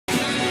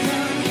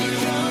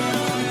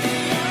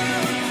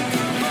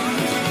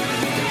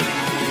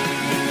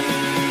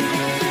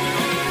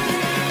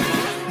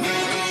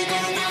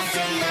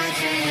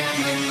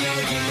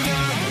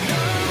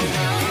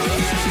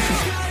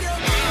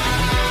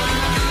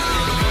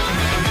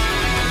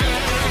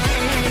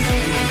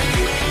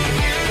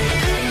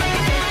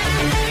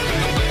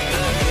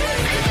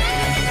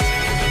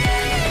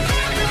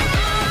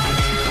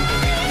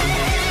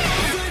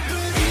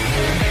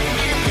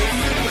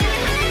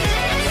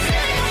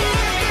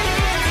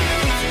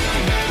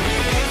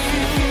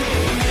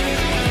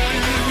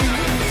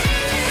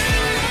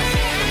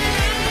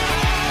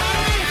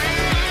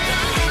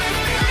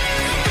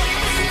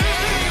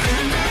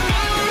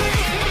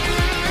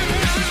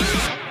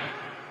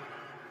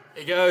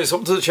Hey guys,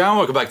 welcome to the channel,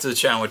 welcome back to the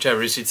channel,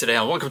 whichever you see today,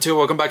 and welcome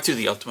back to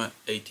the Ultimate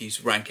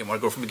ATEEZ ranking, where I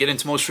go from beginning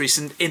to most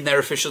recent in their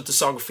official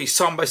discography,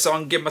 song by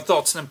song, give my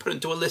thoughts, and then put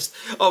into a list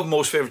of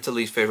most favourite to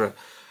least favourite,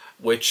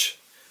 which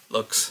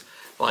looks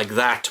like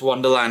that.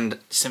 Wonderland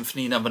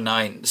Symphony number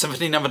 9.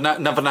 Symphony number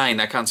 9,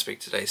 I can't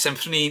speak today.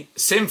 Symphony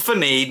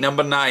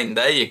number 9,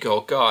 there you go,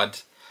 God.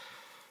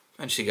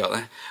 Eventually got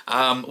there.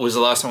 Was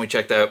the last time we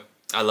checked out.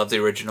 I love the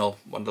original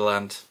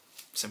Wonderland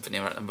Symphony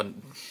number...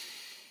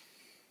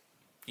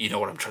 You know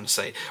what I'm trying to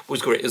say.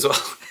 Was great as well.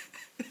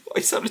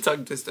 Why sounded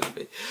tongue twisted a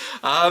bit.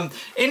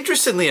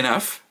 Interestingly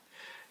enough,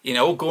 you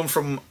know, going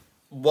from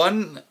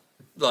one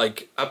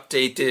like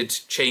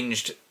updated,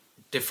 changed,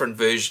 different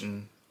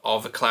version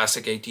of a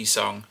classic ATEEZ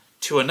song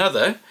to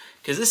another,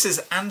 because this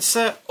is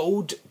Answer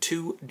Ode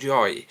to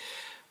Joy.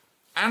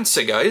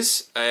 Answer,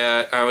 guys,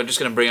 I'm just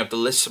going to bring up the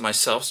list for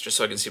myself just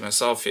so I can see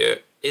myself here,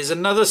 is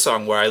another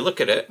song where I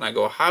look at it and I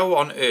go, how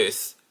on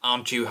earth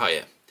aren't you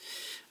higher?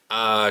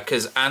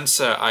 Because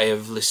Answer I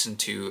have listened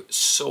to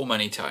so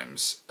many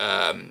times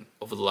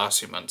over the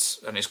last few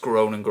months, and it's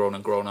grown and grown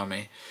and grown on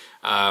me.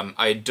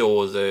 I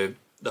adore the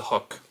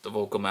hook, the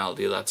vocal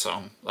melody of that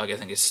song. Like, I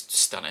think it's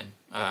stunning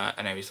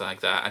and everything like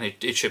that, and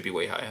it should be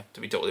way higher,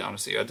 to be totally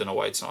honest with you. I don't know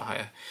why it's not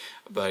higher,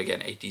 but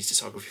again, ATEEZ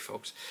discography,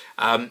 folks.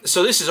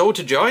 So this is Ode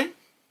to Joy.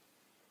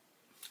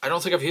 I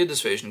don't think I've heard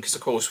this version, because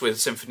of course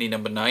with Symphony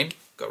number 9,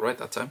 got it right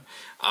that time,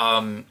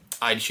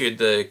 I'd seen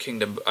the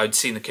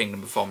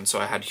Kingdom performance, so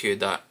I had heard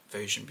that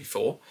version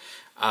before.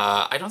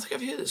 I don't think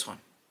I've heard this one,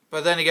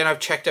 but then again, I've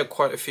checked out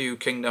quite a few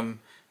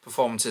Kingdom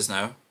performances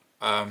now.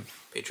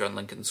 Patreon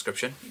link in the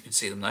description, you can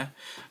see them now.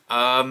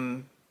 I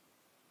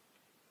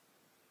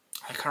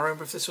can't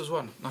remember if this was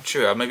one, not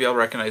sure. Maybe I'll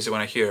recognize it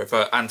when I hear it,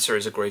 but Answer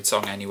is a great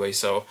song anyway.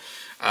 So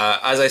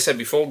as I said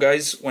before,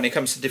 guys, when it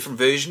comes to different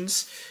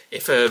versions,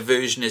 if a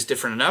version is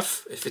different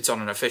enough, if it's on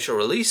an official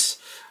release,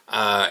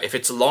 if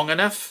it's long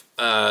enough,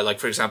 like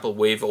for example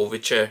Wave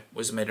Overture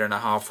was a minute and a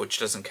half, which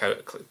doesn't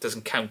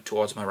count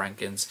towards my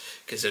rankings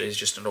because it is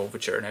just an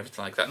overture and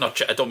everything like that.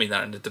 I don't mean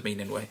that in a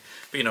demeaning way,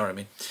 but you know what I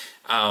mean.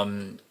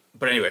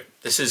 But anyway,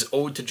 this is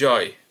Ode to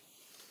Joy.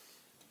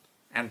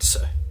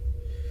 Answer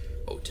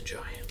Ode to Joy.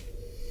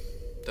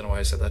 Don't know why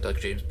I said that like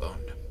James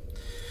Bond.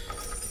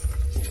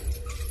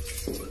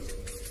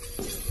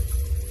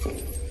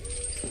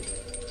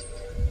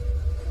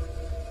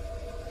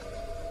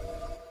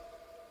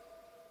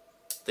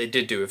 They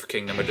did do it for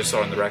Kingdom, I just saw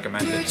it in the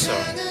recommended, so...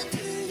 The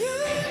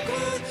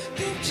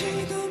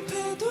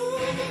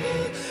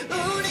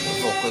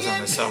vocals on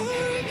this song.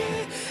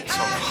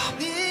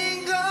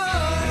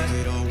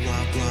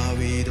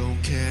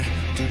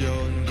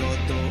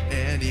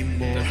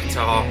 The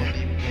guitar.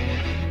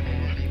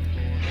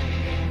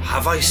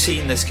 Have I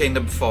seen this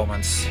Kingdom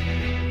performance?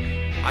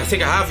 I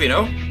think I have, you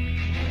know?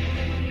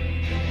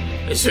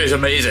 It's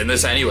amazing,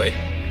 this anyway.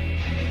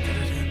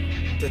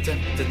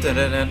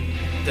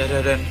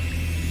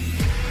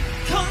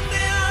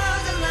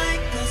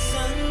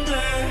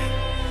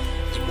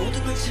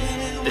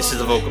 This is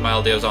the vocal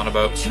melody I was on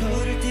about.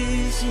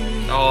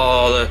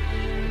 Oh, the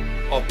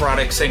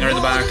operatic singer in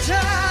the back.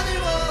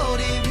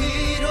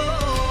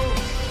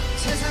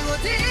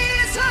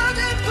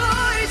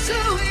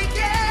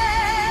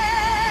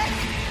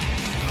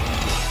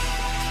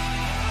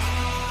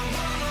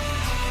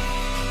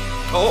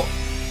 Oh,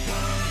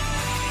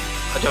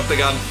 I jumped the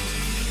gun.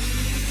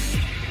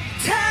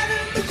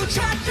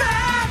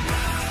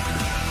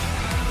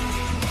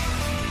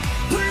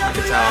 I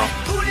can tell.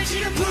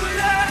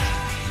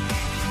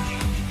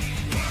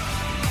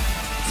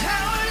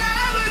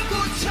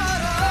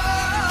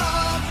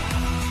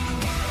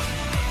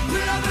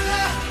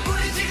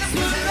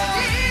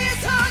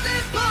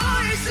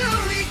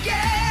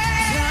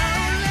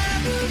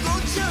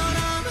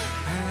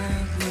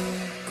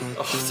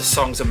 Oh, this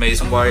song's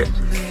amazing.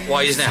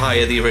 Why isn't it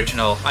higher, the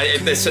original?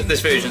 This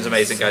version's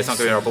amazing, guys, don't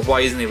get me wrong, but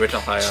why isn't the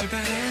original higher?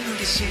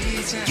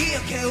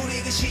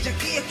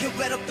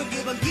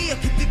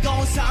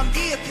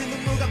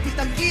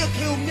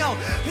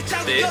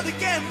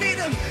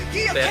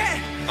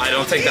 I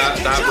don't think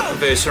that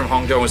verse from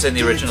Hongjo was in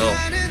the original.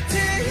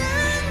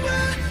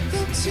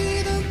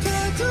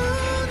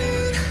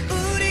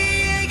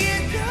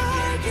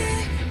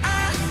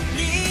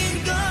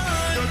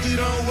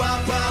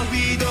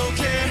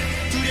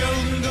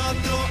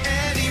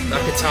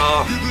 That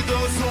guitar.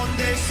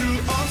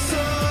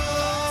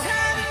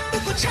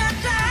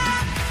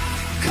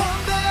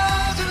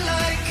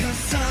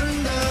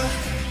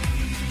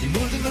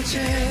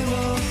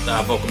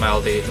 That vocal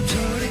melody.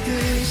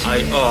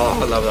 I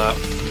love that.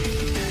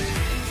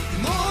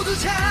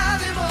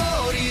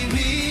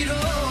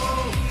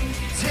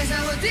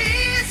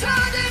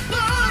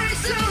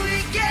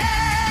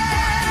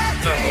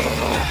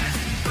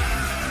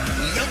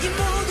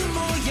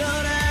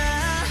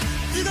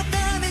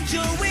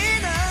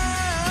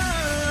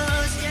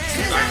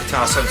 That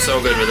guitar sounds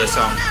so good with this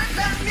song.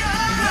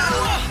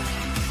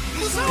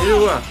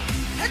 Ew.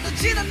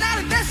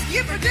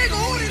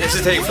 This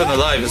is taken from the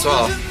live as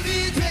well.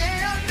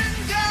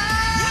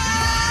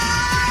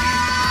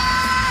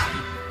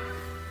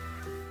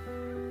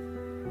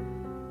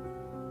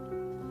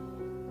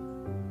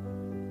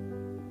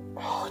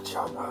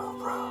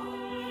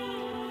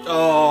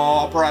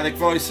 Oh, operatic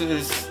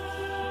voices,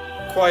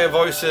 choir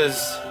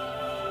voices.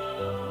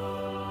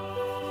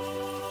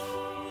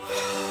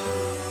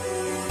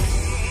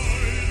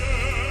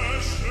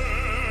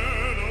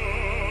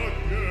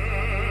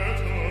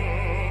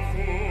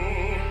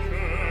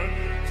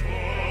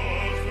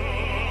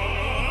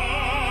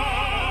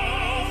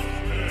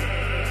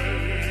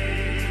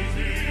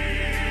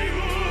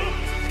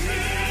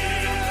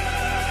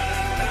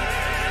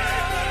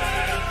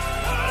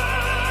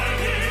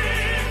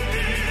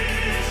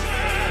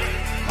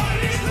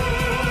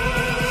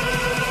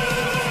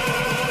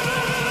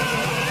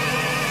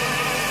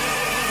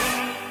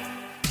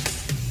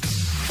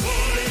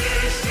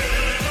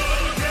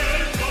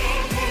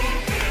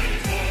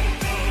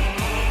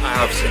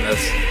 I've seen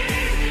this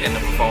in the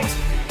performance.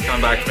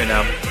 Coming back to me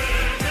now.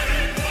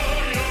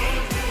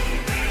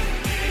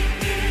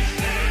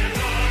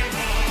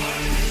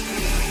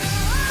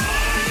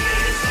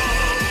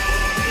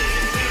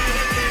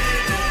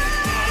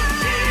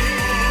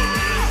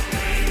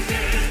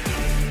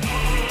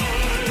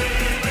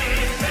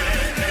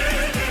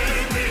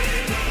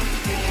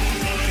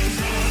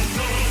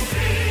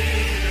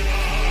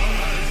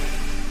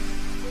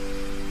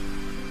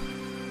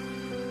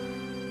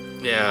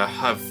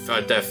 Yeah,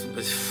 I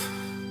definitely.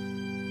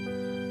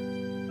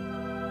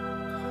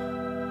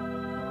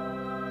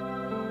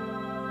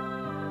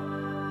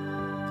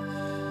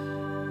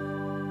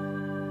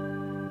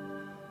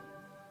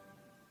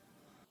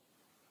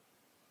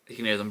 You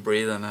can hear them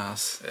breathing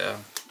us, yeah.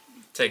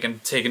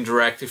 Taken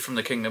directly from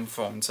the Kingdom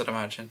performance, I'd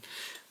imagine.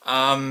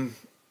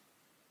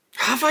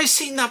 Have I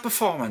seen that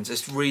performance?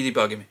 It's really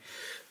bugging me.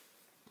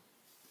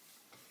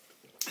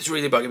 It's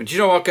really bugging me. Do you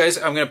know what, guys?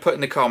 I'm going to put in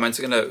the comments.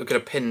 I'm going to put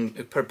a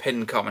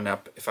pin comment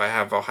up if I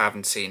have or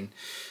haven't seen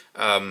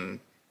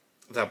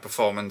that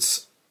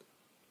performance.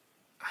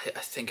 I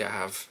think I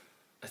have.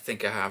 I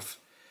think I have.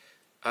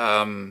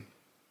 I'm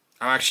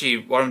actually,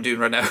 what I'm doing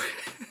right now,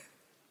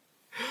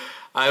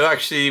 I'm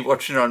actually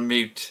watching it on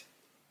mute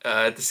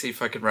to see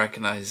if I can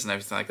recognise and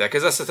everything like that.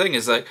 Because that's the thing,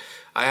 is like,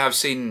 I have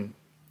seen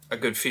a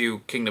good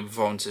few Kingdom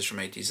performances from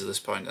ATEEZ at this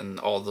point, and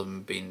all of them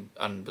have been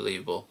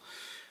unbelievable.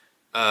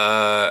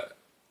 Not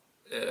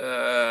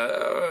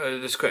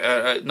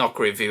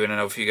great viewing, I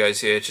know, for you guys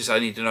here. It's just I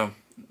need to know.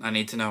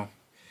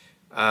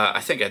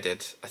 I think I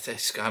did.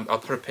 I'll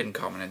put a pin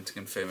comment in to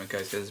confirm it,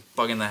 guys, because it's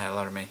bugging the hell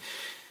out of me.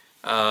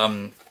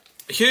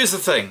 Here's the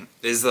thing: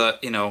 is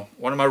that, you know,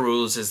 one of my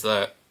rules is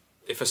that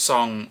if a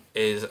song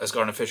has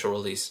got an official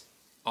release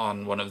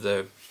on one of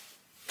the,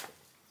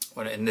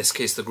 in this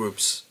case the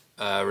group's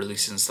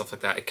releases and stuff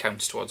like that, it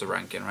counts towards a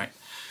ranking, right?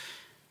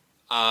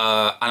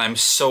 And I'm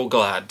so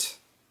glad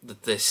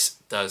that this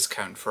does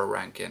count for a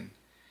ranking,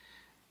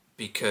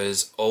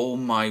 because oh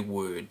my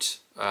word,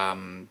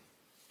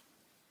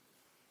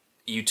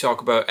 you talk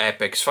about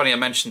epics. Funny, I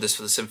mentioned this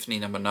for the Symphony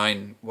No.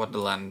 9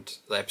 Wonderland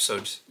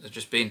episode that's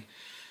just been.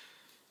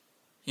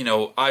 You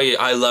know,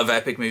 I love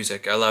epic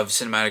music, I love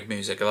cinematic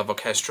music, I love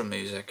orchestral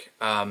music.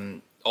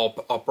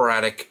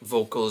 Operatic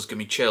vocals give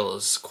me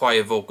chills.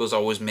 Choir vocals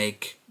always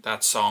make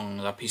that song,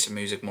 that piece of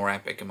music, more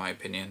epic, in my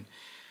opinion.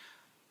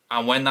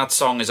 And when that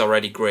song is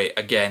already great,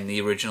 again,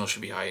 the original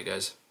should be higher,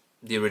 guys.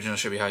 The original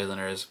should be higher than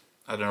it is.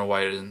 I don't know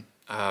why it isn't.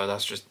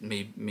 That's just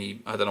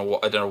me. I don't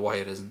know why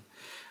it isn't.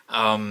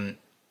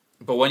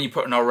 But when you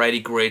put an already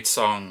great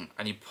song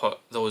and you put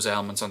those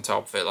elements on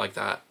top of it like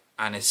that,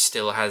 and it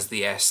still has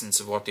the essence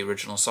of what the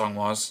original song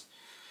was,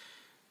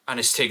 and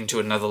it's taken to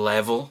another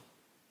level,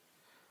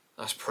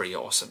 that's pretty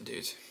awesome,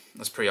 dude.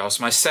 That's pretty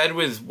awesome. I said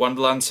with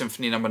Wonderland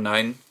Symphony No.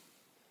 9,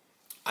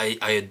 I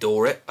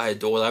adore it. I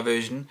adore that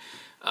version.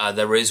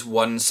 There is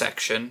one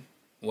section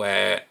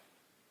where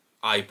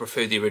I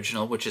prefer the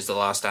original, which is the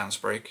last dance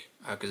break,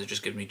 because it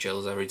just gives me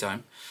chills every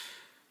time.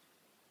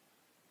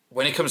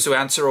 When it comes to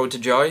Answer Ode to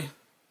Joy,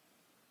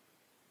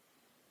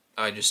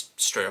 I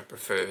just straight up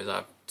prefer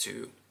that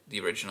to the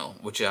original,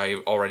 which I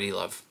already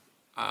love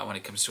when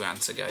it comes to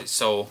Answer, guys.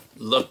 So,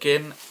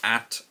 looking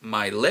at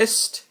my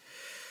list,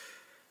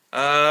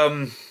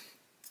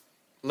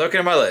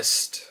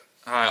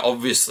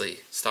 obviously,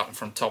 starting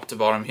from top to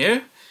bottom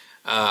here,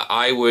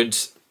 I would,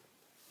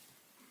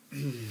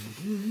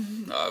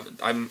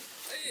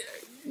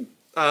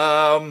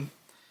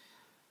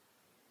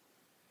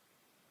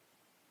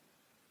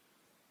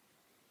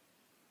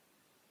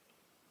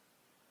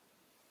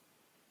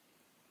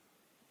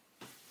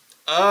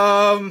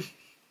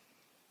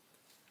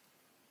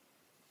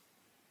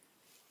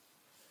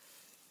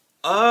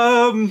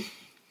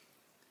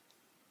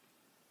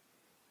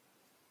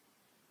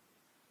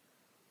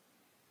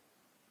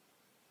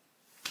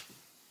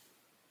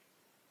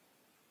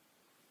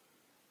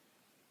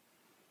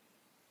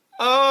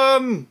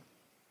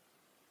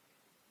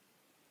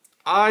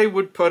 I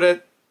would put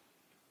it,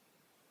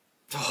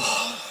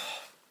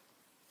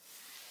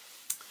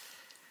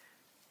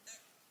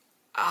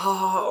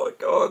 oh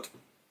God.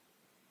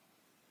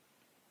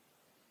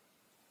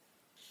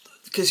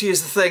 Because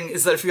here's the thing,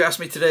 is that if you asked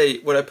me today,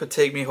 would I put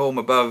Take Me Home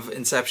above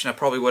Inception, I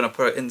probably wouldn't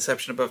put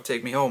Inception above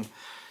Take Me Home.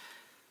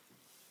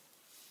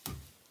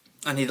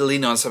 I need to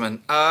lean on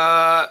something.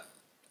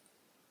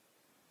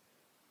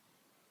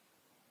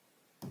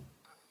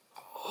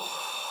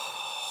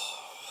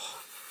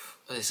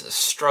 It's a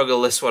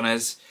struggle, this one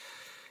is.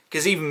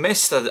 Because even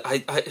Mist,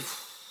 I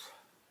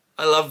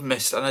love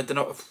Mist, and I don't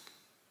know.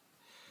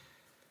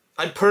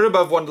 I'd put it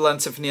above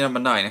Wonderland Symphony number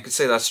 9. I could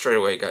say that straight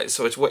away, guys.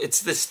 So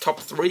it's this top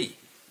 3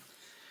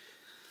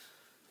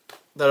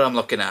 that I'm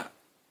looking at.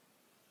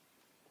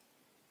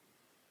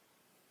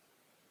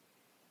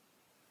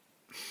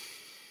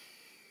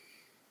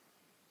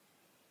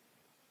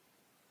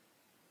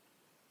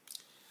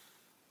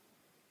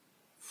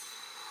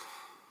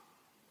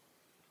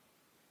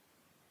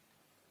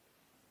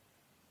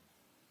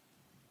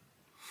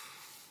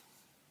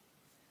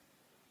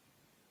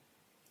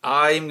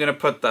 I'm going to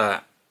put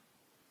that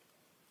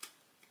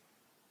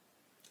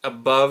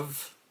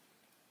above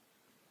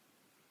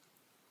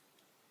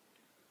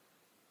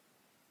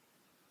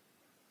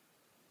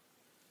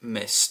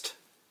Mist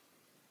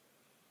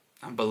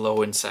and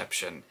below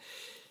Inception.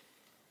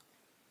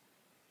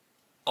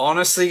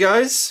 Honestly,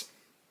 guys,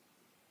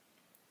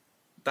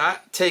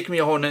 that Take Me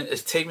Home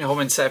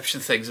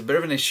Inception thing's a bit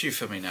of an issue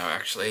for me now,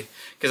 actually,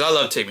 because I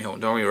love Take Me Home,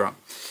 don't get me wrong.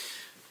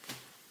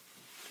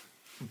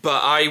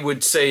 But I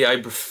would say I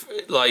prefer,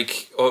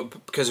 like,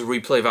 because of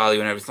replay value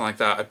and everything like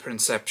that, I put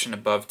Inception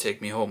above Take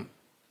Me Home.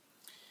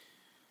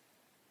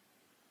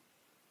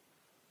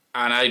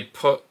 And I'd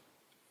put,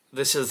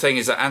 this is the thing,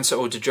 is that Answer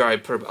Ode to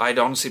Joy, I'd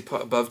honestly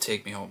put above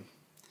Take Me Home.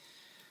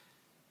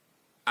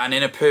 And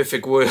in a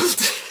perfect world,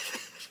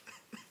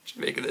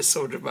 making this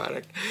so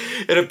dramatic,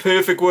 in a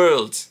perfect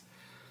world,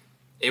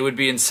 it would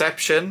be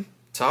Inception,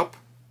 top,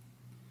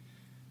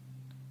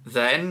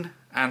 then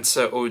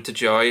Answer Ode to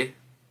Joy,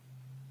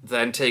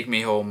 then Take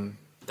Me Home,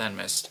 then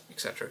Mist,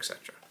 etc,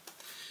 etc.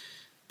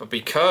 But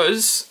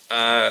because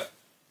I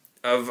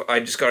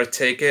just got to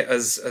take it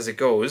as it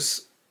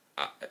goes,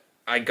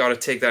 I got to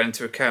take that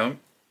into account,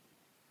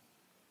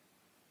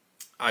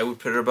 I would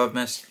put it above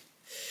Mist.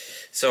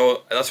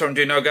 So that's what I'm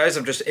doing now, guys.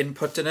 I'm just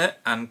inputting it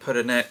and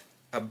putting it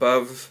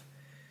above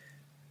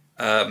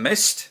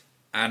Mist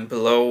and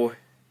below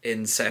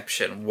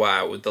Inception.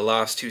 Wow, the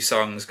last 2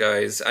 songs,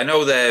 guys. I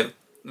know they're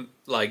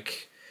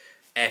like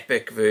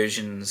epic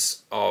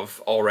versions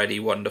of already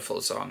wonderful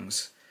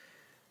songs,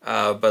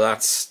 but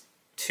that's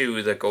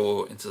 2 that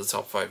go into the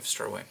top 5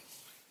 straight away.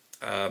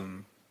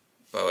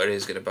 But it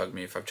is going to bug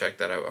me if I've checked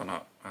that out or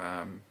not.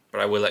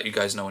 But I will let you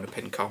guys know in a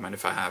pinned comment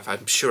if I have.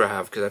 I'm sure I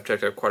have, because I've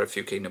checked out quite a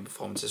few Kingdom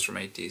performances from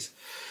ATEEZ.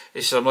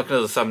 It's just I'm looking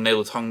at the thumbnail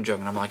with Hong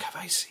Jung and I'm like, have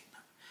I seen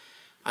that?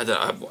 I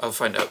don't know, I'll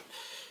find out.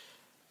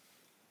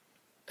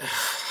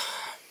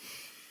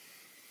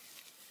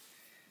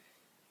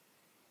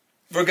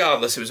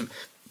 Regardless,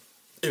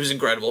 it was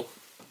incredible.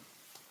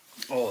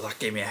 Oh, that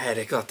gave me a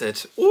headache, that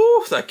did.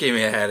 Ooh, that gave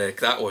me a headache.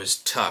 That was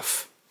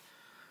tough.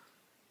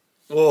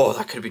 Oh,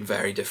 that could have been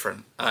very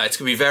different. It's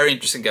going to be very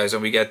interesting, guys,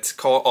 when we get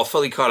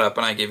fully caught up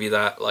and I give you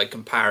that like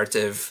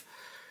comparative.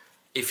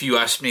 If you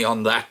asked me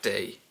on that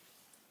day,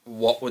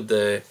 what would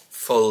the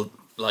full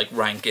like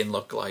ranking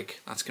look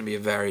like? That's going to be a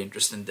very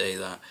interesting day,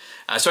 that.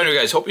 So anyway,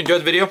 guys, hope you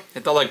enjoyed the video.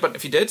 Hit that like button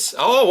if you did.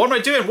 Oh, what am I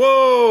doing?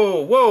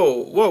 Whoa,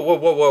 whoa, whoa, whoa,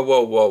 whoa, whoa,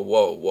 whoa, whoa,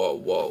 whoa, whoa,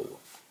 whoa.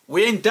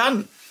 We ain't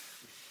done.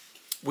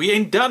 We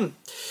ain't done.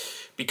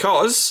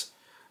 Because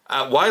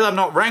while I'm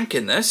not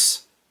ranking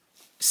this,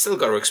 still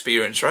got to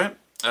experience, right?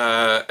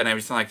 And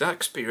everything like that.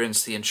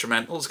 Experience the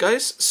instrumentals,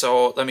 guys.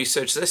 So let me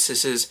search this.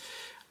 This is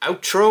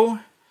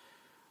Outro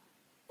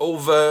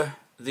Over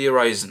the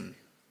Horizon.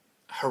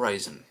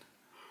 Horizon.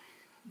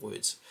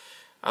 Words.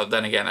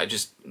 Then again, I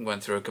just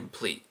went through a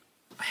complete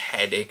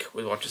headache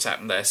with what just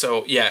happened there.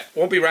 So yeah,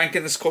 won't be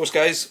ranking this course,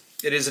 guys.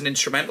 It is an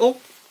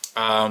instrumental.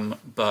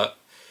 But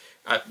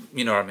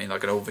you know what I mean,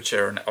 like an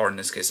overture or in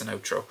this case an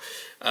outro.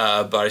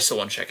 But I still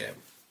want to check it out,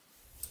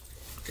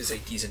 because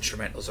these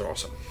instrumentals are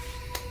awesome.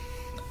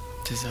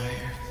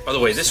 Desire. By the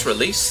way, this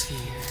release, Fear,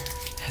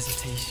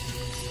 hesitation,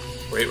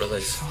 great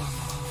release.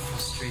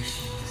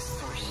 frustration,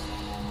 distortion.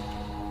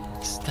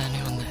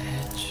 Standing on the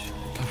edge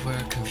of where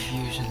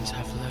confusions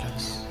have led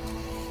us,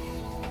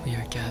 we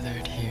are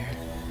gathered here.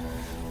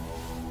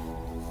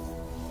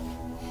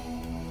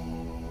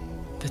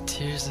 The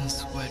tears and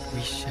sweat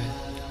we shed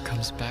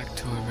comes back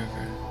to a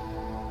river,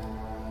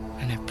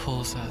 and it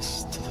pulls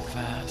us to the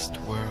vast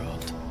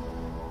world.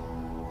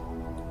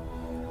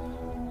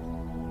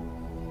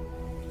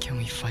 Can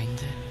we find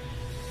it?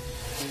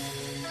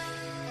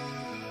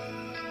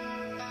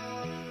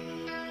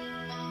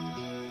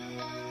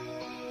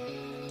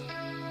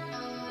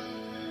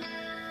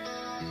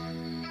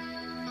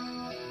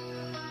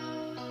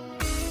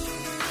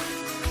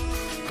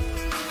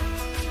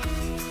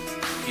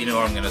 You know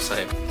what I'm gonna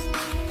say.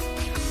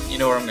 You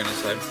know what I'm gonna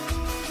say.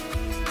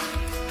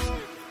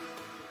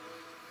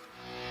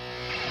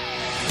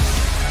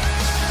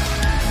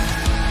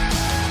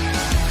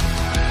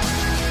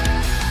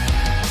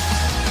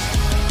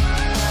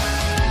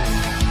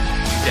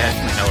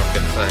 Definitely know what I'm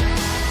gonna say.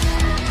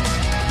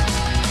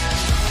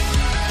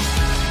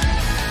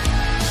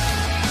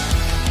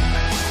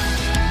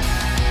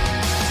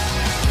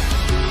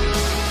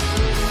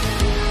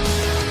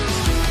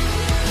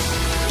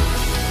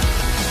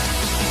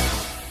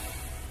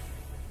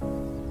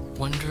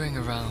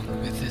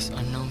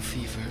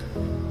 fever,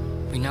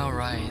 we now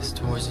rise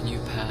towards a new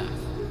path,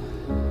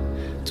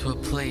 to a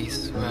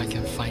place where I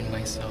can find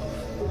myself,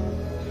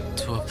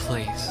 to a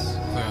place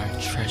where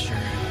our treasure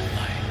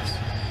lies.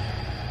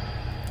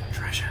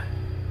 Treasure.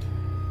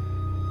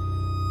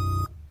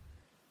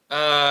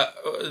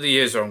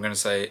 Here's what I'm going to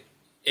say.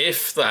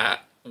 If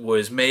that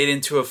was made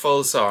into a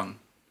full song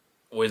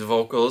with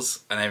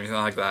vocals and everything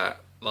like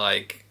that,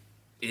 like,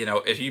 you know,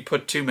 if you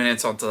put 2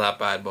 minutes onto that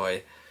bad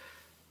boy,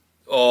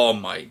 oh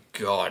my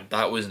god,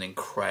 that was an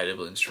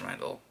incredible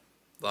instrumental.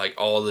 Like,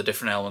 all the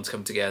different elements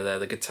come together,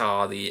 the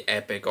guitar, the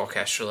epic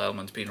orchestral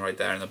elements being right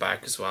there in the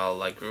back as well,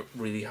 like,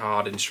 really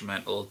hard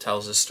instrumental,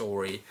 tells a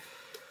story.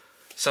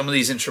 Some of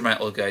these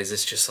instrumental guys,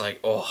 it's just like,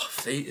 oh,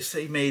 if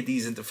they made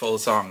these into full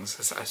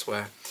songs, I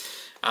swear.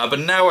 But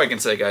now I can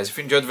say, guys, if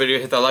you enjoyed the video,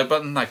 hit that like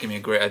button. That gave me a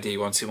great idea. You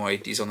want to see more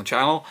ATEEZ on the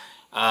channel.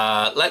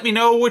 Let me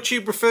know what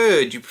you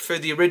prefer. Do you prefer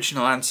the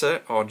original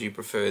answer, or do you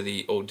prefer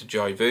the Ode to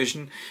Joy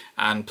version?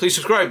 And please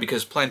subscribe,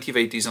 because plenty of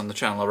ATEEZ on the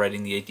channel already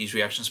in the ATEEZ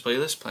reactions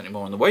playlist. Plenty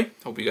more on the way.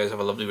 Hope you guys have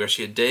a lovely rest of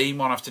your day,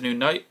 morning, afternoon,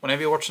 night.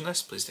 Whenever you're watching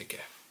this, please take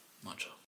care. Much love.